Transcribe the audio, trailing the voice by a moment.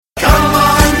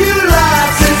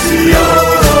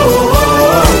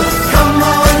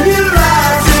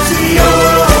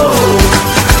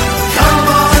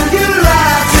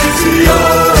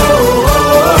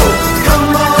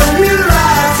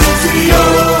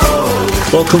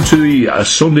Welcome to the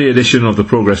Sunday edition of the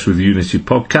Progress with Unity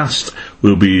podcast.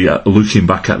 We'll be looking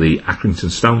back at the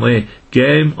Accrington Stanley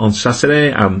game on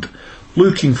Saturday and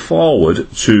looking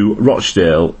forward to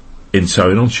Rochdale in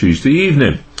town on Tuesday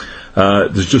evening.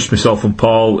 There's just myself and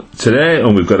Paul today,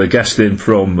 and we've got a guest in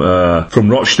from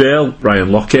Rochdale,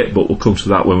 Ryan Lockett, but we'll come to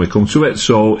that when we come to it.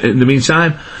 So in the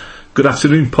meantime, good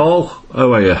afternoon, Paul.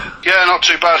 How are you? Yeah, not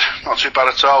too bad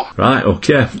at all. Right,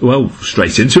 okay. Well,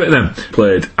 straight into it then.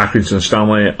 Played Accrington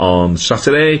Stanley on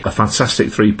Saturday. A fantastic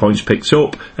 3 points picked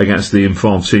up against the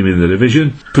informed team in the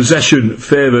division. Possession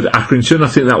favoured Accrington. I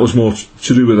think that was more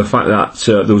to do with the fact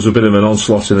that there was a bit of an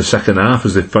onslaught in the second half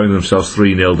as they found themselves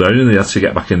 3-0 down and they had to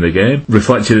get back in the game.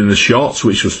 Reflected in the shots,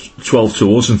 which was 12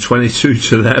 to us and 22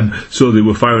 to them, so they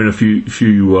were firing a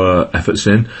few efforts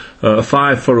in.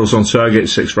 5 for us on target,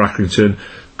 6 for Accrington.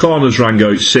 Corners rang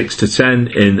out 6 to 10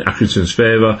 in Accrington's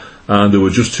favour, and there were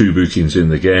just 2 bookings in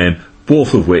the game,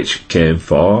 both of which came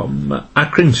from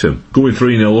Accrington. Going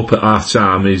 3-0 up at half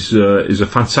time is a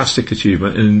fantastic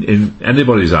achievement in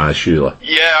anybody's eyes, surely.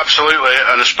 Yeah, absolutely,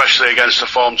 and especially against a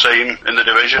form team in the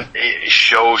division. It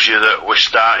shows you that we're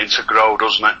starting to grow,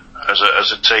 doesn't it?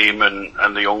 As a team,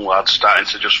 and the young lads starting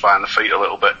to just find their feet a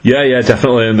little bit. Yeah,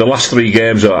 definitely. And the last 3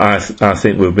 games, I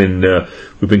think we've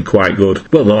been quite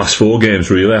good. Well, the last 4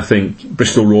 games really. I think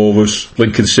Bristol Rovers,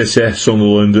 Lincoln City,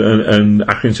 Sunderland, and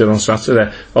Accrington on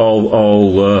Saturday,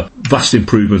 all vast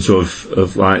improvements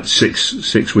of like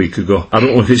six weeks ago. I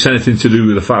don't know if it's anything to do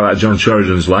with the fact that John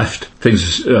Sheridan's left.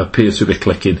 Things appear to be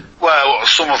clicking. Well,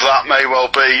 some of that may well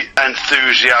be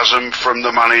enthusiasm from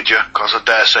the manager, because I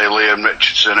dare say Liam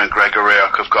Richardson and Gregor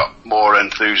Rioch have got more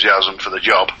enthusiasm for the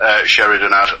job.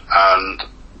 Sheridan had, and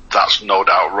that's no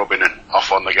doubt rubbing it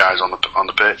off on the guys on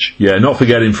the pitch. Yeah, not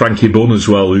forgetting Frankie Bunn as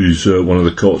well, who's one of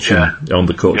the coaching on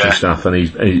the coaching staff, and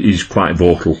he's quite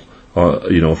vocal. From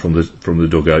the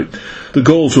dugout. The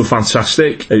goals were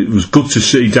fantastic. It was good to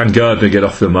see Dan Gardner get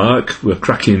off the mark. We're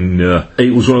cracking.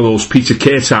 It was one of those Peter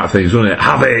Kay type things, wasn't it?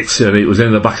 Have it, and it was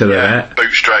in the back of the net.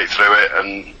 Boot straight through it,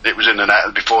 and it was in the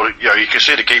net before. You could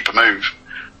see the keeper move,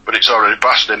 but it's already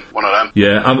past him. One of them.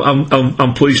 Yeah,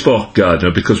 I'm pleased for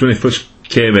Gardner, because when he first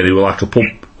came in, he was like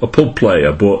a pub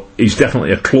player, but he's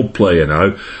definitely a club player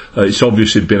now. It's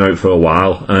obviously been out for a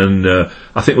while, and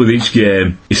I think with each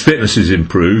game his fitness has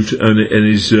improved and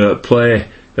his play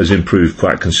has improved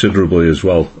quite considerably as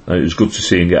well. It was good to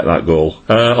see him get that goal.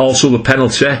 Also the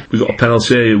penalty, we got a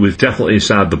penalty with definitely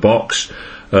inside the box.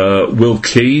 Will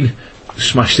Keane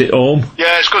smashed it home.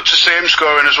 Yeah, it's good to see him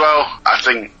scoring as well. I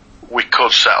think we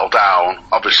could settle down,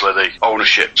 obviously the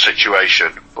ownership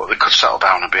situation, but they could settle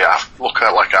down and look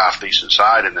at like a half decent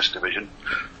side in this division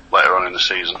later on in the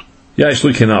season. Yeah, it's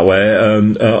looking that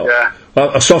way.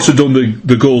 I've sort of done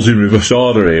the goals in reverse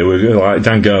order here. Like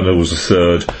Dan Gardner was the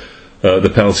third, the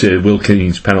penalty, Will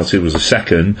Keane's penalty was the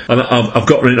second, and I've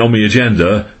got written on my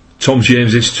agenda Tom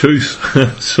James's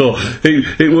tooth. So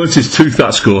it weren't his tooth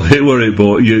that scored, it were it,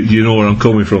 but you know where I'm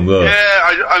coming from there.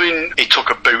 Yeah, I mean, he took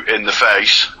a boot in the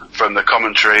face from the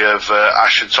commentary of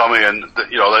Ash and Tommy, and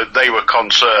they were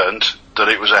concerned that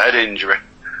it was a head injury,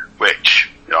 which,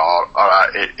 alright,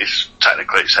 it's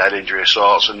technically it's a head injury of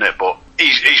sorts, isn't it? But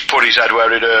he's put his head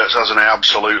where it hurts, hasn't he?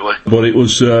 Absolutely. But it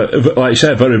was, like you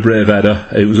said, a very brave header.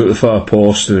 It was at the far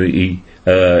post, and he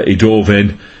dove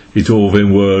in. He dove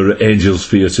in where angels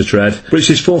fear to tread. But it's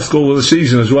his 4th goal of the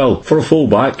season as well. For a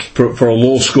full-back, for a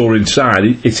low-scoring side,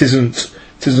 it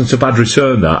isn't a bad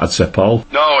return, that, I'd say, Paul.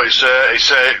 No, it's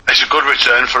a good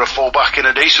return for a full-back in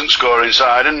a decent scoring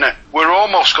side, isn't it? We're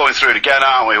almost going through it again,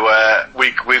 aren't we, where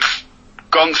we've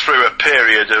gone through a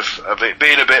period of it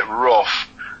being a bit rough,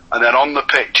 and then on the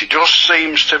pitch it just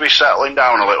seems to be settling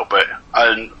down a little bit,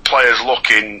 and players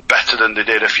looking better than they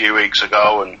did a few weeks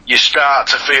ago, and you start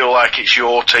to feel like it's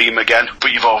your team again,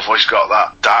 but you've always got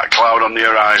that dark cloud on the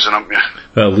horizon, haven't you?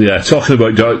 Well, yeah, talking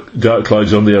about dark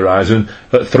clouds on the horizon,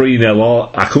 at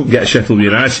 3-0, I couldn't get Sheffield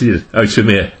United out of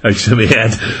my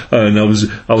head, and I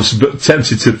was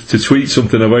tempted to tweet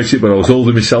something about it, but I was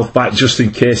holding myself back just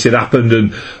in case it happened,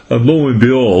 and lo and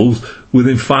behold,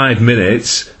 within 5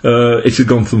 minutes, it had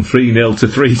gone from 3-0 to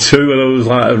 3-2, and I was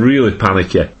like really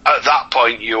panicky. At that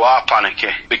point, you are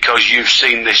panicky, because you've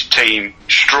seen this team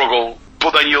struggle,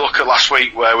 but then you look at last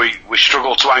week where we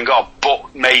struggled to hang on,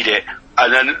 but made it,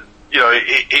 and then,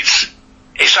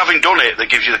 it's having done it that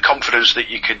gives you the confidence that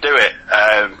you can do it.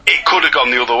 It could have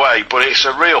gone the other way, but it's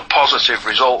a real positive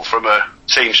result from a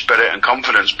team spirit and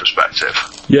confidence perspective.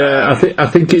 Yeah, I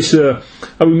think it's.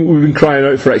 I mean, we've been crying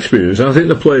out for experience, and I think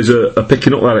the players are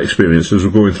picking up that experience as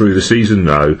we're going through the season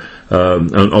now.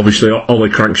 And obviously, Ollie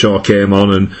Crankshaw came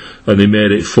on and they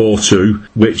made it 4-2,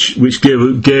 which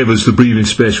gave us the breathing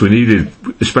space we needed,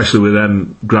 especially with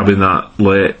them grabbing that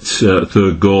late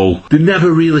third goal. They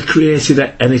never really created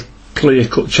any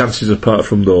clear-cut chances apart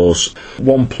from those.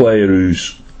 One player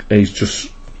he's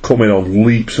just coming on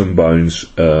leaps and bounds,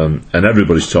 and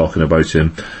everybody's talking about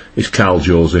him, is Carl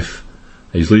Joseph.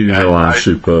 He's leading the line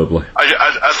superbly.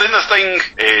 I think the thing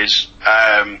is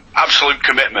absolute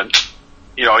commitment.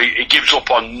 You know, he gives up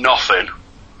on nothing,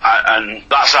 and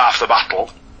that's half the battle,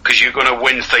 because you're going to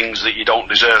win things that you don't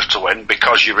deserve to win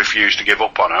because you refuse to give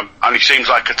up on them. And he seems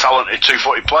like a talented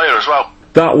two-footed player as well.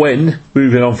 That win,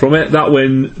 moving on from it, that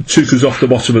win took us off the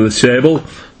bottom of the table.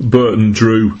 Burton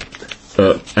drew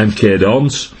MK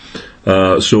Dons,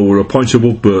 so we're a point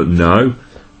above Burton now,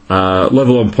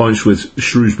 level on points with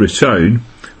Shrewsbury Town,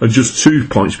 and just 2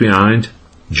 points behind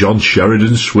John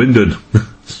Sheridan Swindon.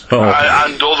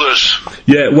 And others.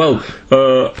 Yeah, well,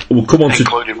 we'll come on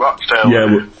including Rochdale.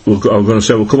 Yeah, I'm going to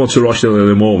say we'll come on to Rochdale in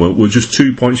a moment. We're just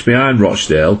 2 points behind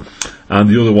Rochdale, and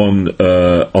the other one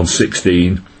on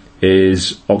 16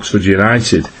 is Oxford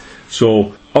United.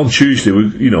 So on Tuesday,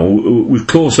 we've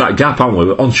closed that gap, haven't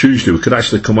we? On Tuesday, we could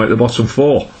actually come out the bottom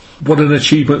 4. What an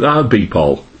achievement that would be,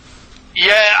 Paul.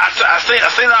 Yeah, I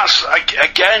think that's,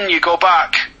 again, you go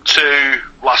back to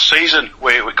last season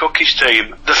with Cookie's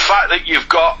team. The fact that you've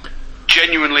got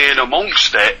genuinely in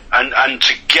amongst it, and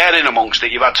to get in amongst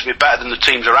it, you've had to be better than the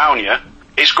teams around you.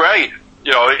 It's great.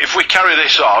 You know, if we carry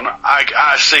this on,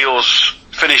 I see us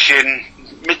finishing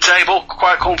mid-table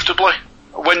quite comfortably.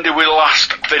 When did we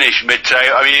last finish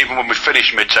mid-table? I mean, even when we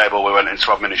finished mid-table, we went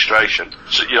into administration.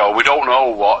 So, you know, we don't know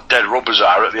what dead rubbers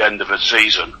are at the end of a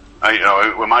season. You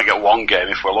know, we might get one game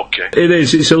if we're lucky. It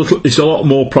is. It's a lot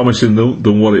more promising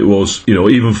than what it was. You know,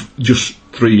 even just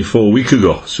 3 or 4 weeks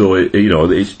ago. So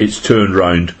it's turned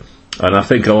round, and I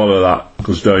think a lot of that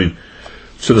goes down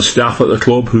to the staff at the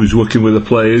club who's working with the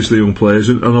players, the young players,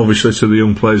 and obviously to the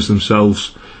young players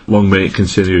themselves. Long may it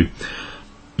continue.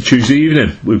 Tuesday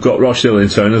evening, we've got Rochdale in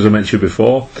town, as I mentioned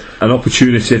before. An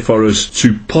opportunity for us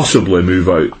to possibly move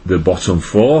out the bottom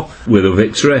 4 with a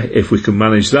victory, if we can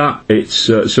manage that. It's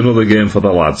another game for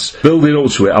the lads. Building up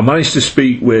to it, I managed to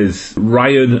speak with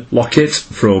Ryan Lockett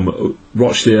from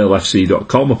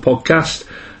RochdaleFC.com, a podcast,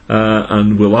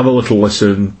 and we'll have a little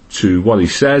listen to what he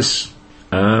says.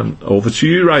 Over to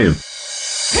you, Ryan.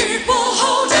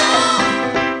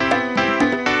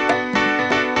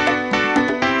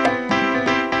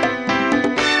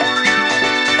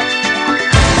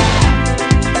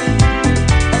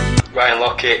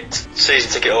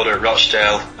 Season ticket holder at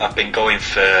Rochdale. I've been going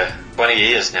for 20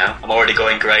 years now. I'm already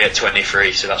going grey at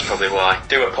 23, so that's probably why.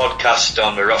 Do a podcast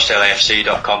on the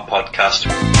RochdaleAFC.com podcast.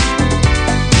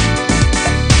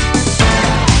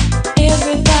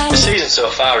 The season so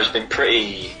far has been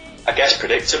pretty, I guess,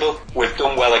 predictable. We've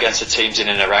done well against the teams in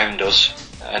and around us,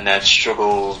 and then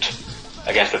struggled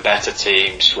against the better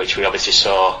teams, which we obviously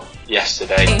saw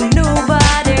yesterday. Ain't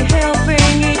nobody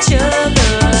helping each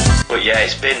other. But yeah,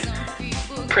 it's been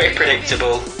pretty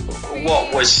predictable,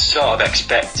 what was sort of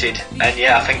expected, and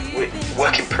yeah, I think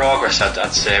work in progress.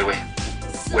 I'd say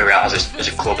we're at as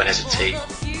a club and as a team.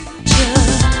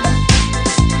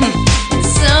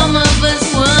 Some of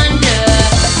us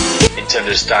wonder. In terms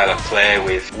of style of play,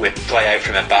 we play out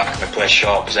from the back and we play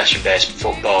short possession-based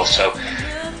football. So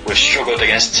we've struggled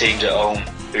against teams at home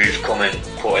who've come and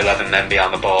put 11 men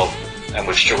behind the ball, and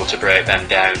we've struggled to break them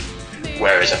down.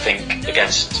 Whereas I think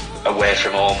against away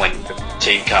from home, when the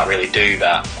team can't really do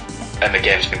that, and the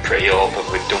game's been pretty open,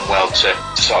 we've done well to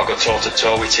sort of go toe to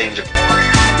toe with teams. Don't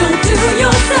do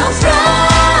yourself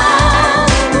wrong.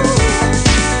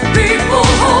 People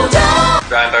hold on.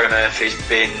 Ryan Barry-Murphy's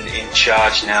been in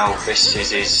charge now. This is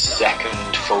his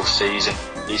second full season.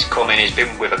 He's come in, he's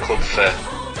been with a club for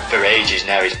ages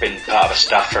now. He's been part of a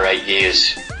staff for 8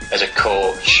 years as a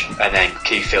coach, and then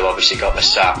Keith Hill obviously got the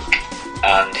sack,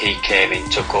 and he came in,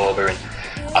 took over, and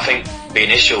I think the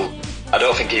initial, I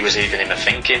don't think he was even in the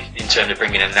thinking in terms of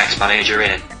bringing the next manager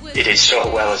in. He did so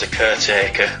well as a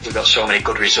caretaker. We got so many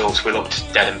good results. We looked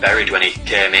dead and buried when he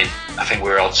came in. I think we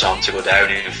were odds on to go down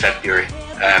in February,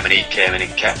 and he came in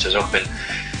and kept us up. And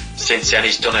since then,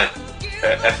 he's done a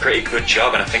pretty good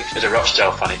job. And I think as a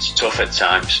Rochdale fan, it's tough at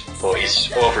times, but he's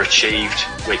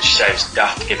overachieved, which sounds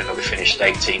daft given that we finished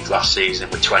 18th last season.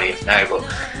 We're 20th now, but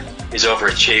he's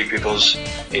overachieved with us.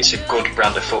 It's a good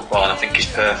brand of football, and I think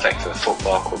he's perfect for the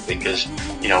football club because,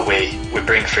 you know, we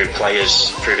bring through players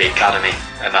through the academy,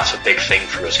 and that's a big thing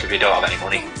for us because we don't have any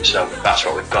money. So that's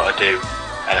what we've got to do.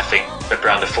 And I think the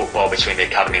brand of football between the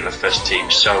academy and the first team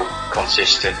is so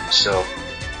consistent, so,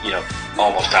 you know,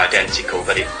 almost identical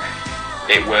that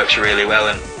it works really well.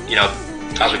 And, you know,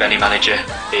 as with any manager,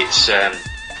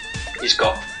 he's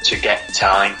got to get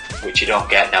time, which you don't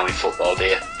get now in football, do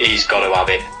you? He's got to have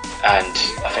it, and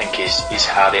I think he's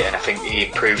had it, and I think he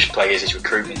improves players. His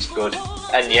recruitment's good,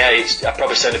 and yeah, I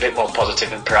probably sound a bit more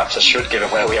positive than perhaps I should, given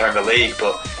where we are in the league.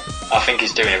 But I think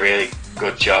he's doing a really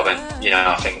good job, and, you know,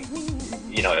 I think,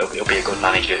 you know, he'll be a good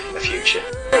manager in the future.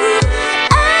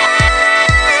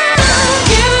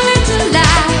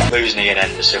 Losing Ian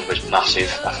Henderson was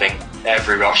massive. I think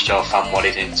every Rochdale fan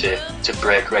wanted him to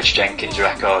break Reg Jenkins'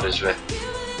 record as the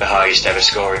highest ever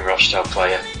scoring Rochdale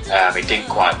player. He didn't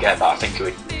quite get that. I think he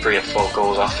would 3 or 4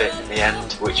 goals off it in the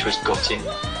end, which was gutting.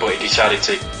 But he decided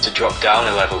to drop down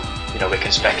a level. You know, we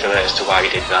can speculate as to why he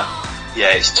did that.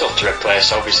 Yeah, it's tough to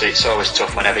replace. Obviously, it's always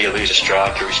tough whenever you lose a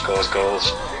striker who scores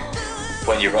goals.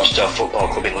 When you're Rochdale Football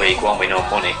Club in League One with no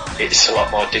money, it's a lot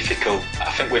more difficult.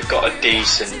 I think we've got a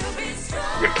decent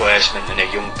replacement and a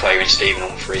young player in Stephen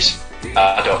Humphries.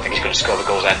 I don't think he's going to score the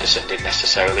goals Henderson did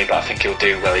necessarily, but I think he'll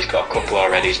do well. He's got a couple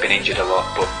already. He's been injured a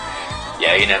lot, but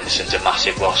yeah, Ian Henderson's a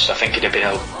massive loss. I think it'd have been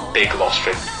a big loss for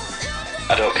him.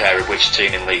 I don't care which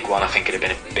team in League One. I think it'd have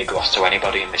been a big loss to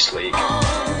anybody in this league.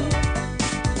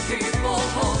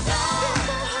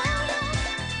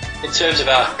 In terms of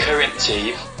our current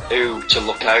team, who to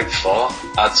look out for,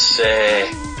 I'd say,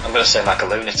 I'm going to say like a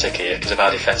lunatic here because of our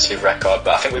defensive record,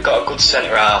 but I think we've got a good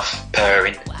centre-half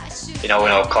pairing. You know,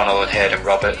 in O'Connell and Hayden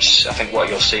Roberts. I think what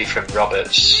you'll see from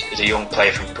Roberts is a young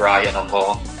player from Brighton on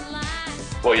loan.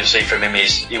 What you'll see from him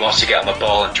is he wants to get on the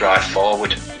ball and drive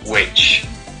forward, which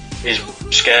is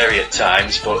scary at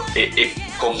times, but it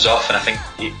comes off, and I think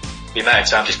the amount of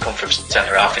times he's come from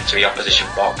centre-half into the opposition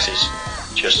box is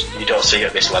just, you don't see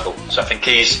at this level. So I think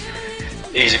he's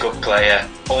a good player.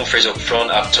 Humphries up front,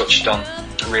 I've touched on,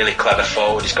 really clever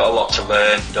forward. He's got a lot to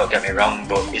learn, don't get me wrong,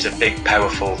 but he's a big,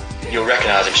 powerful, you'll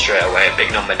recognise him straight away. A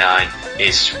big number 9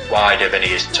 is wider than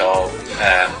he is tall,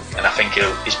 and I think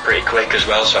he's pretty quick as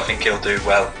well, so I think he'll do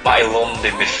well. Matty Lund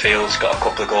in midfield's got a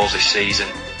couple of goals this season,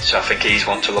 so I think he's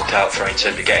one to look out for in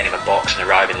terms of getting him a box and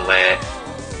arriving late.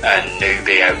 And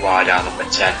Newby out wide, our number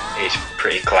 10, he's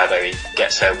pretty clever. He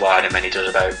gets out wide and then he does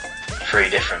about 3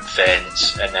 different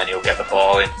feints, and then he'll get the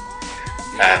ball in.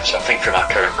 So I think from our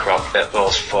current crop, that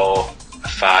those 4 or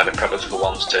 5 are probably the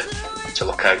ones to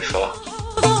look out for.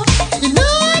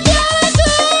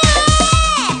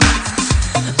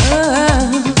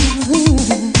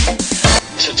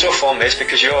 It's a tough one, this,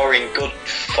 because you're in good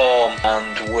form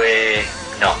and we're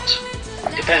not.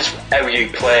 It depends how you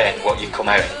play and what you come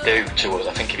out and do to us.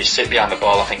 I think if you sit behind the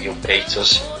ball, I think you'll beat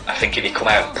us. I think if you come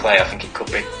out and play, I think it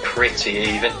could be pretty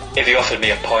even. If you offered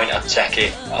me a point, I'd take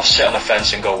it. I'll sit on the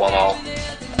fence and go 1-1.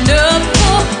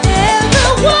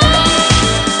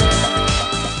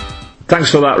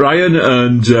 Thanks for that, Ryan,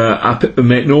 and I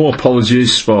make no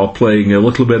apologies for playing a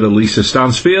little bit of Lisa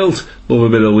Stansfield. Love a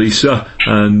bit of Lisa,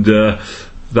 and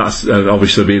that's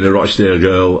obviously being a Rochdale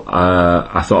girl.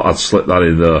 I thought I'd slip that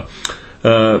in there.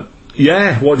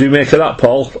 Yeah, what do you make of that,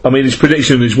 Paul? I mean, his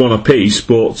prediction is one apiece,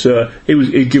 but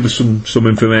he gave us some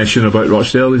information about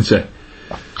Rochdale, didn't he?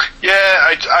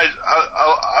 Yeah,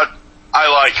 I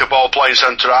like a ball-playing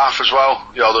centre-half as well,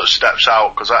 you know, that steps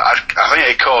out, because I think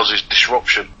it causes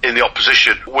disruption in the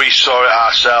opposition. We saw it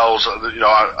ourselves, you know,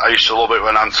 I used to love it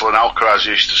when Antolin Alcaraz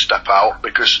used to step out,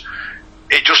 because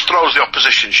it just throws the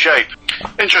opposition shape.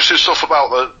 Interesting stuff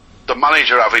about the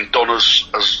manager having done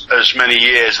as many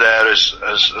years there as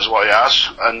what he has,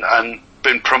 and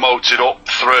been promoted up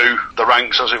through the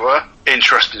ranks, as it were.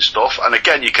 Interesting stuff, and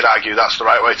again, you could argue that's the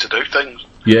right way to do things.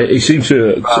 Yeah, he seems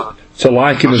to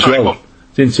like him as well,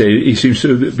 didn't he? He seems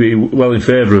to be well in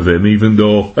favour of him, even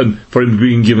though, and for him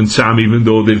being given time, even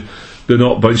though they're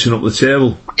not bouncing up the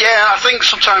table. Yeah, I think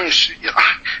sometimes,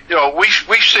 you know,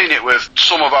 we've seen it with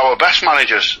some of our best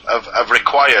managers have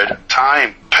required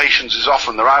time. Patience is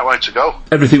often the right way to go.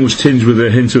 Everything was tinged with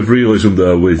a hint of realism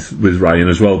there with Ryan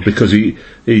as well, because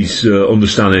he's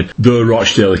understanding the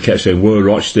Rochdale, he kept saying, we're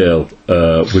Rochdale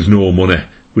with no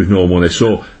money,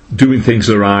 so doing things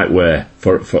the right way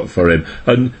for him.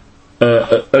 And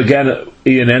again,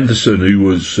 Ian Henderson, who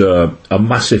was a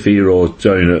massive hero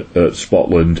down at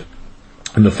Spotland,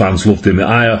 and the fans loved him.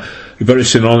 very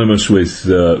synonymous with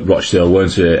Rochdale,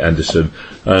 weren't they, Henderson?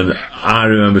 And I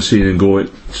remember seeing him go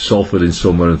to Salford in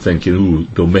summer and thinking, ooh,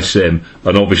 they'll miss him.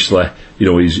 And obviously,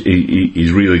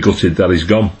 he's really gutted that he's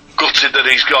gone. Gutted that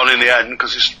he's gone in the end,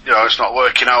 because it's not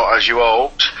working out as you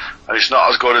hoped, and it's not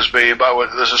as good as being.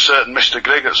 But there's a certain Mr.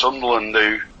 Grigg at Sunderland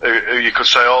who you could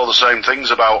say all the same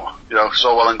things about.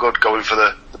 So well and good going for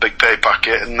the big pay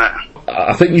packet, isn't it?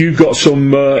 I think you've got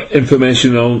some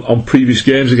information on previous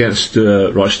games against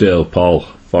Rochdale, Paul,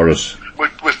 for us.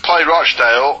 We've played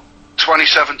Rochdale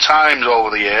 27 times over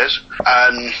the years,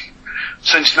 and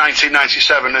since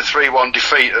 1997, a 3-1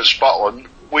 defeat at Scotland,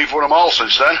 we've won them all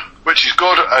since then, which is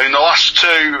good. I mean, the last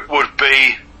two would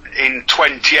be in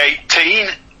 2018,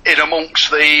 in amongst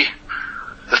the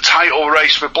title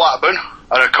race for Blackburn,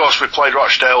 and of course we played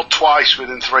Rochdale twice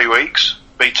within 3 weeks,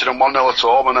 beating them 1-0 at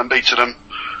home and then beating them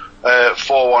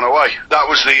 4-1 away. That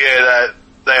was the year that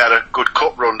they had a good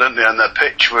cup run, didn't they? And their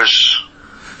pitch was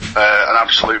an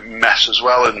absolute mess as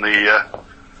well in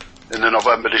the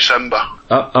November-December.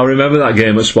 I remember that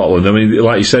game at Scotland. I mean,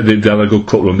 like you said, they'd had a good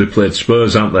cup run. They played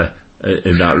Spurs, haven't they,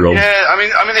 in that run? Yeah, I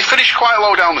mean, they finished quite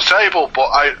low down the table, but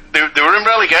they were in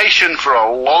relegation for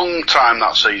a long time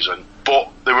that season. But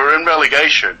they were in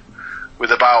relegation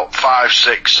with about 5,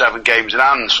 6, 7 games in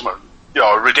hand.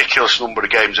 A ridiculous number of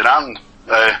games in hand.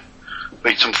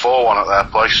 Beat them 4-1 at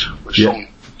their place.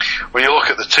 When you look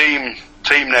at the team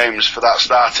names for that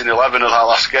starting 11 of that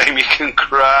last game, you can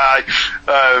cry.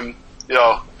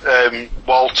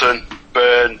 Walton,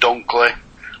 Byrne, Dunkley,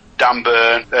 Dan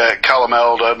Byrne, Callum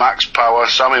Elder, Max Power,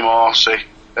 Sammy Morsey,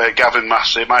 Gavin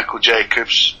Massey, Michael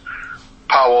Jacobs,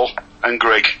 Powell and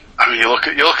Grigg. I mean, you look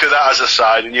at that as a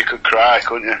side and you could cry,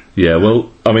 couldn't you? Yeah,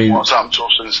 well, I mean, what's happened to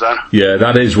us since then? Yeah,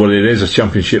 that is what it is, a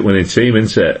championship winning team,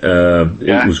 isn't it?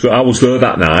 It was. I was there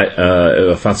that night.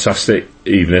 A fantastic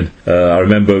evening. I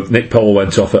remember Nick Powell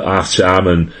went off at half time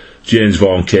and James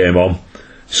Vaughan came on,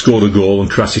 scored a goal,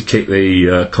 and Cressy kicked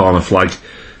the corner flag.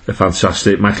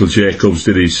 Fantastic. Michael Jacobs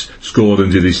scored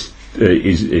and did his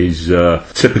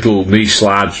typical knee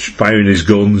slide, firing his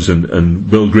guns, and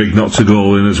Bill Grigg knocked a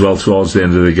goal in as well towards the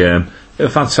end of the game. A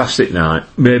fantastic night.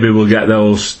 Maybe we'll get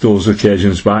those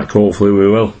occasions back. Hopefully we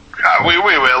will. We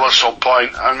will at some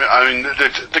point. I mean,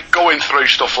 the going through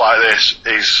stuff like this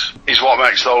is what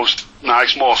makes those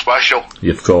nights more special.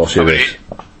 Yeah, of course it is.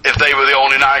 If they were the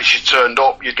only nights you turned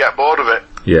up, you'd get bored of it.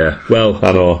 Yeah, well,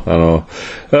 I know.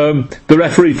 The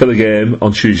referee for the game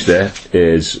on Tuesday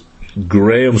is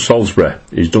Graham Salisbury.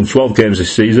 He's done 12 games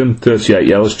this season, 38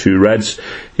 yellows, 2 reds.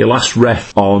 He last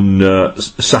ref on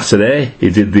Saturday. He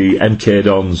did the MK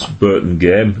Dons Burton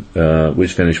game,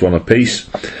 which finished 1 apiece.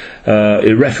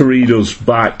 He refereed us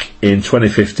back in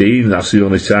 2015. That's the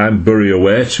only time. Bury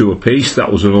away 2 apiece.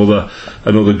 That was another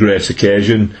great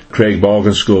occasion. Craig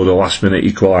Morgan scored a last minute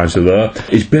equaliser there.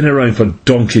 He's been around for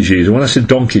donkey's years, and when I say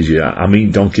donkey's years, I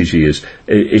mean donkey's years.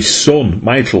 His son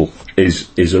Michael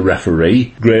is a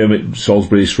referee. Graham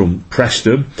Salisbury is from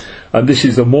Preston, and this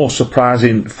is the most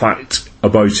surprising fact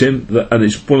about him, and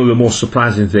it's one of the most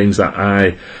surprising things that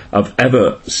I have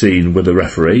ever seen with a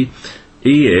referee.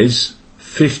 He is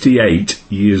 58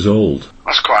 years old.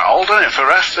 That's quite old, isn't it, for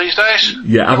refs these days?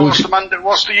 Yeah.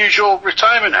 What's the usual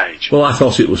retirement age? Well, I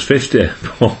thought it was 50. I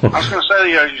was going to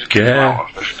say you keep out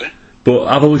at 50.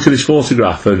 But have a look at his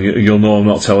photograph and you'll know I'm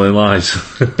not telling lies.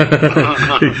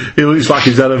 He looks like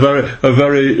he's had a very,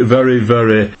 very,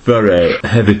 very, very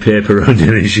heavy paper round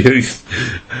in his youth.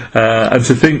 And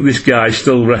to think this guy's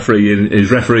still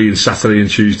refereeing Saturday and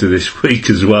Tuesday this week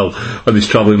as well, and he's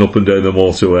travelling up and down the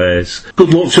motorways.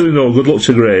 Good luck to him though, good luck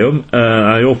to Graham.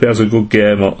 I hope he has a good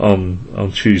game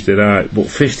on Tuesday night. But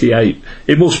 58,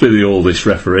 it must be the oldest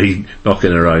referee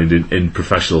knocking around in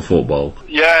professional football.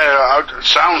 Yeah,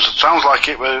 sounds like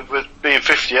it with being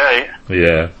 58.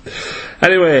 Yeah.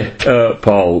 Anyway,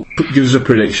 Paul, give us a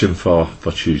prediction for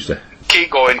Tuesday.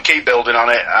 Keep going, keep building on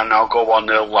it, and I'll go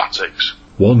 1-0 Latics.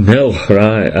 1-0,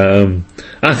 right.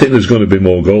 I think there's going to be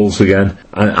more goals again.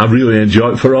 I really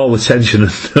enjoyed, for all the tension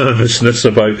and nervousness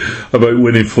about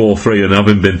winning 4-3 and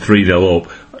having been 3-0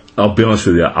 up. I'll be honest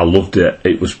with you, I loved it.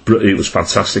 It was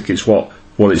fantastic. It's what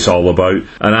it's all about.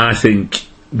 And I think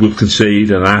we'll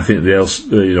concede, and I think they'll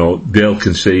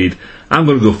concede. I'm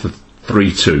going to go for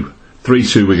 3-2.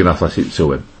 3-2 Wigan Athletic to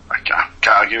win. I can't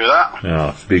argue with that.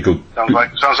 Yeah, it'd be good.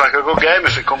 Sounds like a good game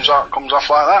if it comes off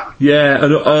like that. Yeah,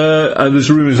 and there's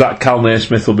rumours that Cal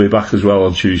Naismith will be back as well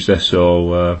on Tuesday,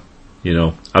 so I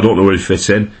don't know where he fits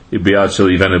in. It'd be hard to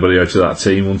leave anybody out of that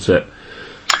team, wouldn't it?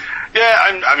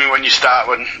 Yeah, I mean, when you start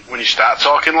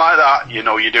talking like that, you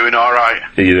know you're doing all right.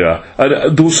 Yeah,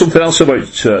 and there was something else about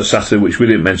Saturday which we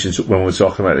didn't mention when we were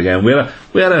talking about the game.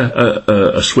 We had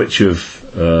a switch of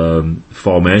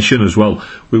formation as well.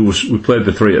 We played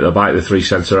the three at the back, the three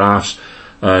centre halves,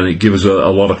 and it gave us a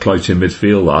lot of clout in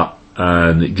midfield.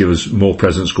 And it gave us more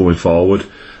presence going forward.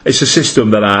 It's a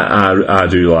system that I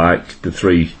do like, the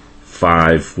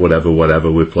 3-5,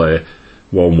 whatever we play.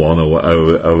 1-1 or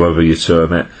however you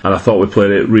term it, and I thought we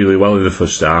played it really well in the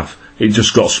first half. It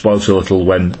just got spoilt a little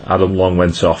when Adam Long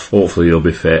went off. Hopefully he'll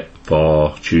be fit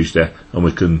for Tuesday and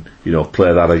we can,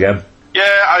 play that again. Yeah,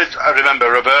 I remember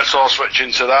Roberto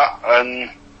switching to that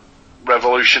and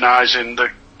revolutionising the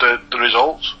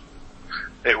results.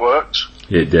 It worked.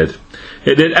 It did.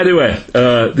 Anyway,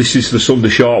 this is the Sunday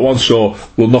short one, so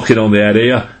we'll knock it on the head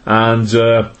here, and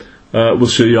we'll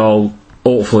see you all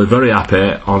hopefully very happy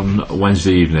on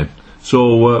Wednesday evening.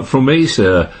 So from me, it's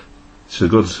a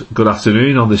good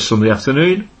afternoon on this Sunday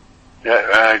afternoon.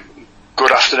 Yeah,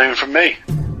 good afternoon from me.